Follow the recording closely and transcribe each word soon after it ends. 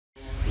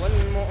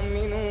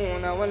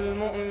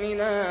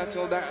والمؤمنات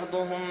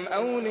بعضهم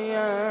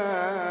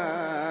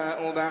أولياء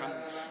بعض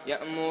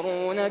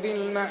يأمرون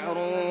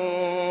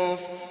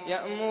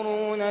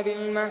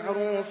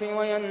بالمعروف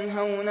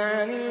وينهون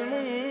عن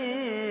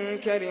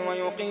المنكر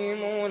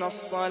ويقيمون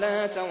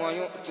الصلاة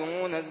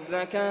ويؤتون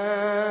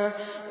الزكاة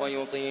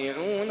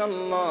ويطيعون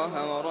الله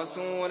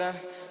ورسوله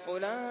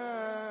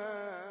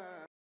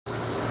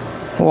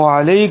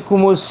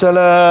ওয়ালাইকুম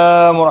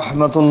আসসালাম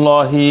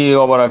রহমতুল্লাহি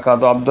ওয়া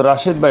বারাকাতুহু। আব্দুর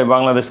রাশিদ ভাই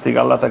বাংলাদেশ থেকে,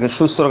 আল্লাহ তাকে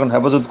সুস্থ রাখুন,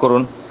 হেফাজত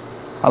করুন।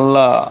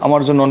 আল্লাহ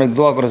আমার জন্য অনেক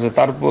দোয়া করেছে,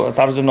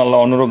 তার জন্য আল্লাহ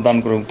অনুরূপ দান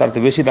করুন, তার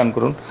থেকে বেশি দান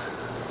করুন।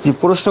 যে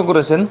প্রশ্ন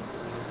করেছেন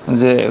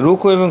যে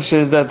রুকু এবং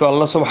সিজদায় তো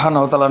আল্লাহ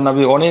সুবহানাহু ওয়া তাআলার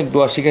নবী অনেক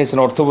দোয়া শিখাইছেন,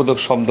 অর্থবোধক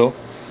শব্দ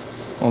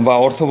বা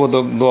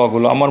অর্থবোধক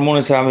দোয়াগুলো। আমার মনে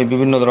হচ্ছে আমি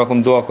বিভিন্ন রকম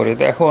দোয়া করি,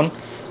 তো এখন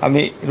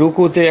আমি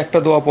রুকুতে একটা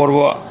দোয়া পড়ব,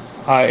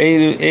 আর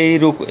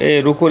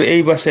রুকুর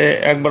এই পাশে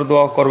একবার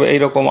দোয়া করবো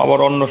এইরকম, আবার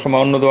অন্য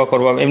সময় অন্য দোয়া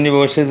করবো,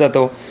 এমনিভাবে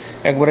সেজদাতেও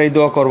একবার এই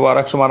দোয়া করবো, আর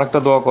এক সময় আরেকটা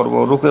দোয়া করবো।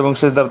 রুকু এবং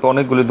সেজদার তো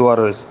অনেকগুলি দোয়া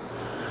রয়েছে।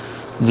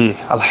 জি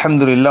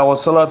আলহামদুলিল্লাহ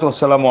ওয়াসসালাতু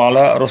ওয়াসসালামু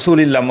আলা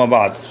রাসূলিল্লাহ আম্মা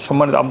বাদ।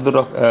 সম্মানিত আব্দুর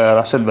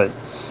রাশেদ ভাই,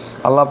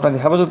 আল্লাহ আপনাকে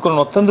হেফাজত করুন।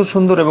 অত্যন্ত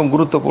সুন্দর এবং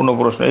গুরুত্বপূর্ণ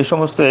প্রশ্ন, এই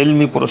সমস্ত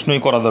ইলমি প্রশ্নই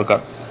করা দরকার।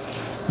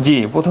 জি,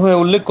 প্রথমে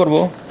উল্লেখ করব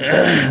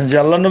যে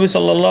আল্লাহ নবী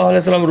সাল্লাল্লাহু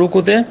আলাইহি সাল্লাম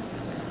রুকুতে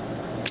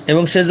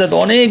এবং সেজদাতে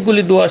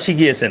অনেকগুলি দোয়া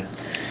শিখিয়েছেন,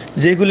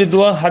 যেগুলি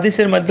দোয়া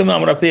হাদিসের মাধ্যমে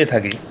আমরা পেয়ে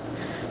থাকি।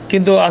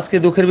 কিন্তু আজকে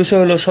দুঃখের বিষয়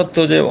হলো সত্য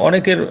যে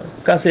অনেকের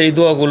কাছে এই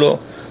দোয়াগুলো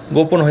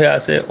গোপন হয়ে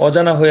আছে,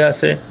 অজানা হয়ে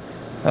আছে,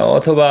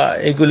 অথবা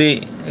এগুলি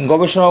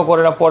গবেষণাও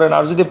করে না, পড়ে না।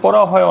 আর যদি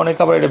পড়া হয়, অনেক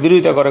আবার এটা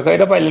বিরোধিতা করে,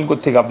 এটা পাইলেন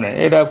কোত্থেকে আপনি,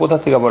 এটা কোথা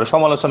থেকে পড়ে,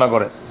 সমালোচনা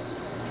করে।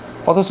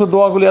 অথচ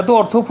দোয়াগুলি এত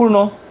অর্থপূর্ণ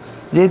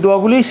যে এই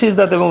দোয়াগুলি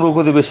সিজদাতে এবং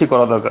রুকুতে বেশি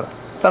করা দরকার।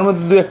 তার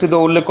মধ্যে দু একটি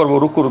দোয়া উল্লেখ করবো।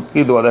 রুকুর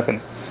কী দোয়া দেখেন,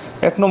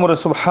 এক নম্বরে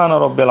সুবহান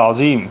রব্বিল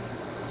আযীম,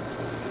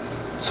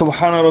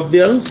 সুবহান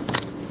রব্বিল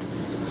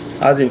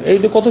আযীম, এই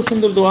তো কত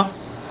সুন্দর দোয়া।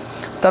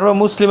 তারপর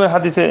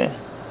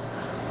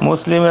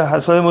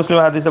সহিহ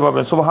মুসলিমের হাদিসে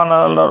পাবেন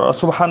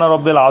সুবহান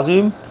রব্বিল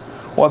আযীম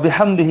ওয়া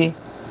বিহামদিহি,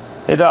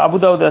 এটা আবু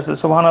দাউদে আছে,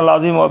 সুবহানাল্লাহ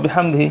আযীম ওয়া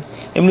বিহামদিহি।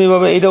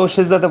 এমনিভাবে এইটাও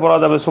সিজদাতে পড়া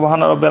যাবে,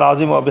 সুবহান রব্বিল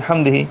আযীম ওয়া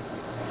বিহামদিহি।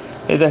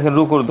 এই দেখেন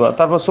রুকুর দোয়া।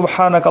 তারপর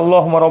সুবহানাকা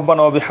আল্লাহুম্মা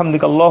রব্বানা ওয়া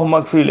বিহামদিকা আল্লাহুম্মা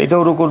ইগফির,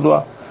 এটাও রুকুর দোয়া।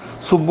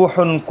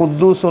 সুবহুন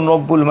কুদ্দুসুন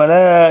রব্বুল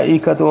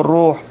মালাইকাতি ওয়ার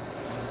রূহ,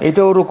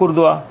 এটাও রুকুর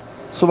দোয়া।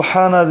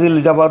 সুবহানা যিল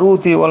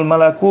জাবারুতি ওয়াল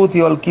মালাকুতি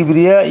ওয়াল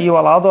কিবরিয়াই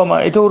ওয়াল আযমা,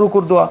 এটাও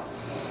রুকুর দোয়া।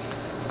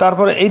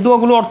 তারপরে এই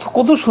দোয়াগুলো অর্থ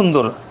কত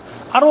সুন্দর।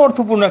 আরও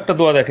অর্থপূর্ণ একটা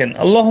দোয়া দেখেন,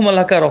 আল্লাহুম্মা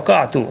লাকা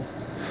রাকাতু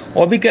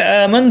ওয়া বিকা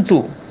আমানতু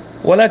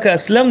ওয়া লাকা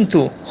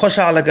আসলামতু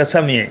খাশা লাকা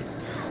সামি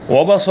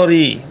ওয়া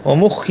বাসারি ওয়া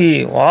মুখি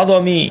ওয়া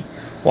আযমি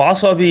ওয়া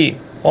আসাবি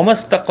ওয়া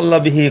মাস্তাকাল্লা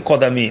বিহি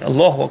কদামি।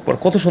 আল্লাহু আকবার,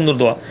 কত সুন্দর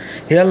দোয়া।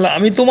 হে আল্লাহ,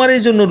 আমি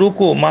তোমারই জন্য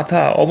রুকু,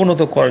 মাথা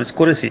অবনত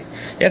করেছি,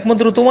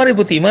 একমাত্র তোমারই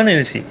প্রতি ঈমান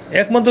এনেছি,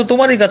 একমাত্র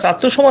তোমারই কাছে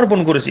আত্মসমর্পণ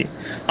করেছি।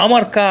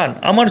 আমার কান,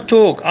 আমার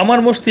চোখ, আমার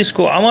মস্তিষ্ক,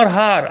 আমার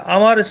হাড়,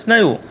 আমার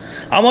স্নায়ু,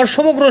 আমার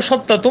সমগ্র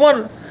সত্তা তোমার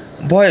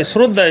ভয়ে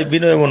শ্রদ্ধায়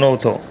বিনয়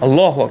মনোহত।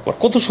 আল্লাহু আকবার,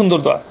 কত সুন্দর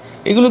দোয়া।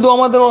 এগুলো তো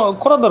আমাদের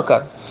করা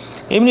দরকার।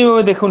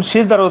 এমনিভাবে দেখুন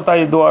সিজদারও তাই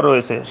দোয়া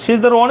রয়েছে,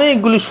 সিজদারও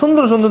অনেকগুলি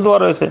সুন্দর সুন্দর দোয়া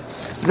রয়েছে,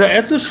 যা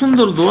এত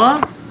সুন্দর দোয়া,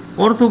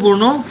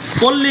 অর্থপূর্ণ,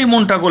 পড়লেই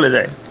মনটা গলে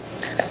যায়।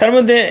 তার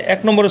মধ্যে এক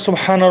নম্বরে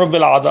সুবহান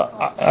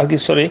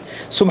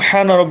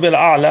রব্বিল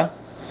আলা।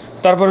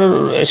 তারপরে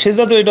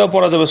সিজদাতে এটাও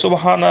পড়া যাবে,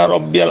 সুবহানা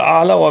রব্বিয়াল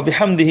আলা ওয়া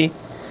বিহামদিহি।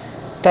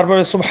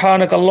 তারপরে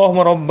সুবহানাকা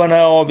আল্লাহুম্মা রব্বানা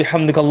ওয়া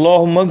বিহামদিকা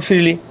আল্লাহুম্মা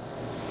ইগফিরলি।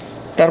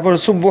 তারপরে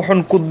সুবহুন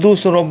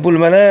কুদ্দুস রব্বুল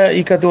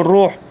মালাইকাতি ওয়ার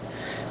রূহ।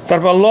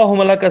 তারপর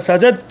আল্লাহুম্মা লাকা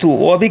সাজাদতু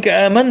ওয়া বিকা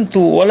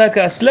আমানতু ওয়া লাকা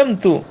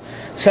আসলামতু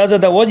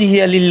সাজাদা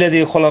ওয়াজহিয়া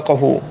লিল্লাযী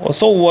খালাকাহু ওয়া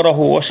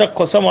সাওয়ারাহু ওয়া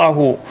শাক্কা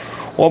সামআহু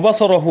ওয়া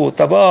বাসারাহু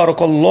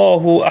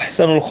তাবারাকাল্লাহু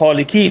আহসানুল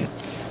খালিকিন।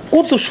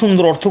 কত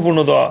সুন্দর অর্থপূর্ণ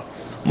দোয়া,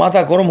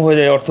 মাথা গরম হয়ে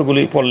যায়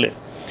অর্থগুলি পড়লে।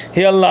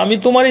 হে আল্লাহ, আমি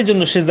তোমারই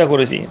জন্য সিজদা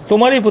করেছি,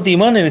 তোমারই প্রতি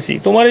ঈমান এনেছি,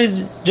 তোমারই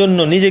জন্য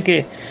নিজেকে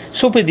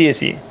সঁপে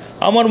দিয়েছি।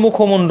 আমার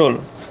মুখমণ্ডল,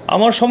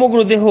 আমার সমগ্র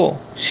দেহ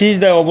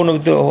সিজদায়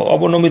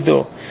অবনমিত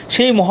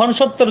সেই মহান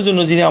সত্তার জন্য,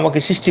 যিনি আমাকে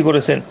সৃষ্টি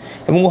করেছেন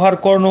এবং উহার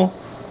কর্ণ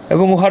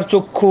এবং উহার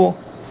চক্ষু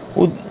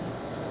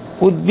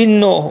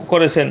উদ্ভিন্ন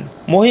করেছেন।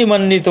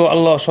 মহিমান্বিত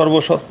আল্লাহ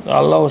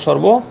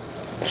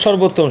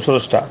সর্বোত্তম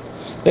স্রষ্টা।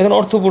 দেখেন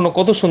অর্থপূর্ণ,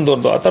 কত সুন্দর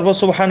দোয়া। তারপর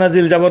সুবহানা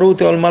যিল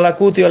জাবারুতি ওয়াল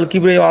মালাকুতি ওয়াল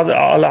কিবরিয়া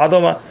ওয়াল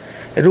আযমা,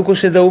 রুকু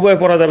সিজদা উভয়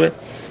পড়া যাবে।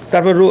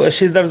 তারপর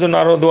সিজদার জন্য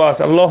আরও দোয়া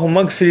আছে,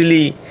 আল্লাহুম্মা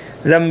ইগফিরলি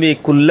যামবি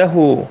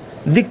কুল্লাহু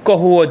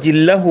দিক্কাহু ওয়া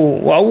জিল্লাহু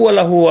ওয়া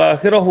আউয়ালাহু ওয়া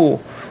আখিরাহু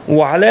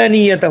ওয়া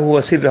আলানিয়াতাহু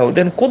ওয়া সিররাহু।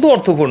 দেখেন কত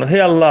অর্থপূর্ণ। হে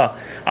আল্লাহ,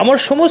 আমার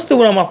সমস্ত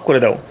গুনাহ মাফ করে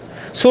দাও,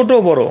 ছোট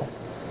বড়,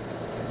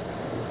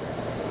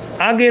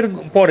 আগের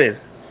পরের,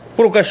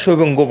 প্রকাশ্য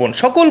এবং গোপন,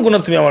 সকল গুনাহ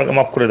তুমি আমাকে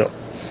মাফ করে দাও।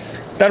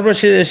 তারপর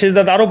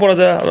সিজদাতে আরও পড়া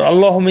যায়,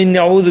 আল্লাহুম্মা ইন্নী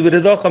আউযু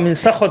বিরিদাকা মিন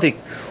সাখাতিক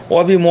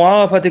ওয়া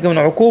বিমুআফাতিকা মিন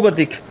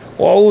উকুবাতিক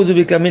ওয়া আউযু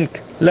বিকা মিনক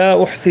লা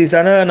উহসি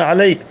সানান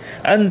আলাইক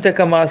আনতা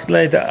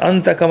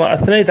কামা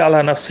আসনাইতা আলা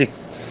নাফসিক।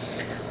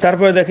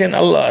 তারপরে দেখেন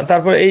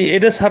তারপরে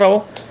এটা ছাড়াও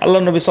আল্লাহ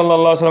নবী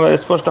সাল্লাল্লাহু আলাইহি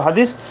ওয়াসাল্লামের স্পষ্ট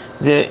হাদিস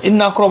যে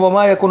ইন্না আকরাবা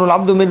মা ইয়াকুনুল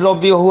আবদু মিন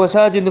রাব্বিহি ওয়া হুয়া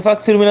সাজিদুন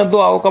ফাকসির মিনাদ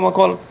দুআ, কামা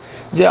ক্বাল,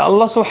 যে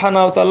আল্লাহ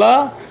সুবহানাহু ওয়া তাআলা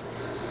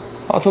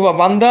অথবা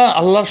বান্দা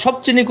আল্লাহর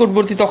সবচেয়ে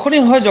নিকটবর্তী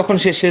তখনই হয় যখন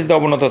সে সেজদা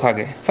অবনত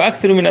থাকে।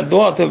 ফাকসিরু মিনাদ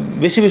দোয়া, অথবা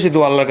বেশি বেশি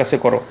দোয়া আল্লাহর কাছে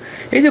করো।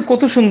 এই যে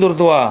কত সুন্দর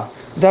দোয়া,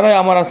 যারা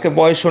আমার আজকে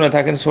বয়স শুনে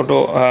থাকেন,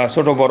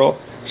 ছোট বড়,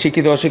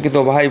 শিক্ষিত অশিক্ষিত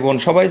ভাই বোন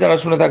সবাই যারা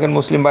শুনে থাকেন,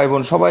 মুসলিম ভাই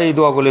বোন সবাই এই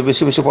দোয়াগুলো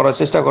বেশি বেশি পড়ার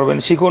চেষ্টা করবেন,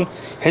 শিখুন।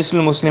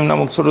 হিসনুল মুসলিম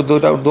নামক ছোট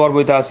দোয়ার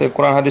বইতে আছে,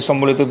 কোরআন হাদিস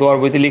সম্বলিত দোয়ার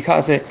বইতে লেখা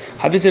আছে,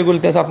 হাদিসের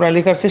গুলিতে আছে, আপনারা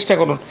লেখার চেষ্টা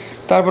করুন।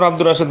 তারপর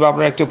আব্দুর রাশেদ ভাই,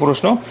 আপনার একটি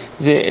প্রশ্ন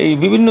যে এই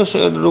বিভিন্ন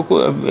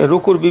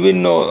রুকুর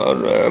বিভিন্ন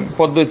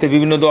পদ্ধতিতে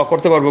বিভিন্ন দোয়া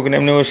করতে পারবো কিনা,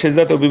 এমনি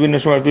সেজদাতেও বিভিন্ন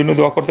সময় বিভিন্ন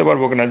দোয়া করতে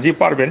পারবো কিনা? জি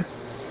পারবেন।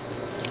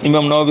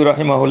 ইমাম নওয়াবী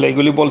রাহিমাহুল্লাহ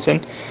এগুলি বলছেন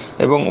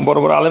এবং বড়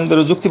বড়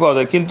আলেমদেরও যুক্তি পাওয়া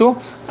যায়, কিন্তু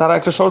তারা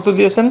একটা শর্ত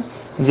দিয়েছেন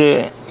যে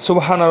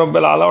সুবহানা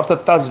রব্বিল আলা অর্থাৎ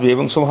তাসবিহ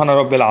এবং সুবহানা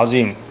রব্বিল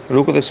আজিম,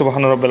 রুকুতে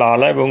সুবহানা রব্বিল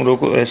আলা এবং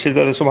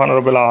সিজদাতে সুবহানা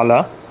রব্বিল আলা,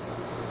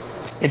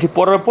 এটি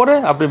পড়ার পরে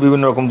আপনি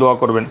বিভিন্ন রকম দোয়া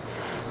করবেন,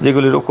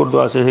 যেগুলি রুকুর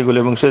দোয়া আছে সেগুলি,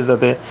 এবং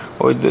সেজদাতে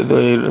ওই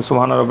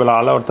সুবহানা রব্বিল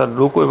আলা অর্থাৎ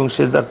রুকু এবং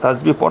সেজদার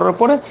তাসবিহ পড়ার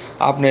পরে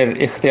আপনার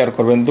ইখতিয়ার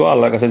করবেন দোয়া,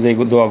 আল্লাহর কাছে যে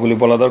দোয়াগুলি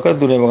বলা দরকার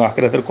দুনিয়া এবং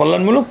আখিরাতের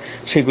কল্যাণমূলক,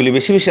 সেগুলি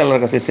বেশি বেশি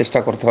আল্লাহর কাছে চেষ্টা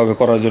করতে হবে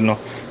করার জন্য,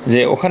 যে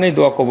ওখানেই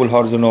দোয়া কবুল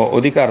হওয়ার জন্য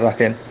অধিকার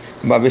রাখেন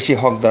বা বেশি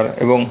হকদার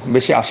এবং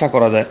বেশি আশা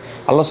করা যায়।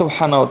 আল্লাহ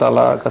সুবহানাহু ওয়া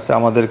তাআলার কাছে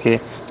আমাদেরকে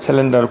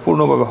সিলিন্ডার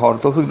পূর্ণভাবে হওয়ার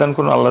তৌফিক দান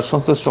করুন, আল্লাহর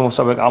সন্তুষ্ট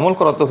মোতাবেক আমল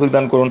করার তৌফিক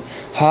দান করুন।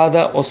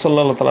 হাদা ওয়া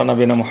সাল্লাল্লাহু তাআলা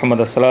নবিনা মুহাম্মদ।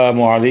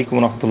 আসসালামু আলাইকুম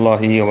ওয়া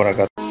রাহমাতুল্লাহি ওয়া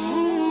বারাকাতুহু।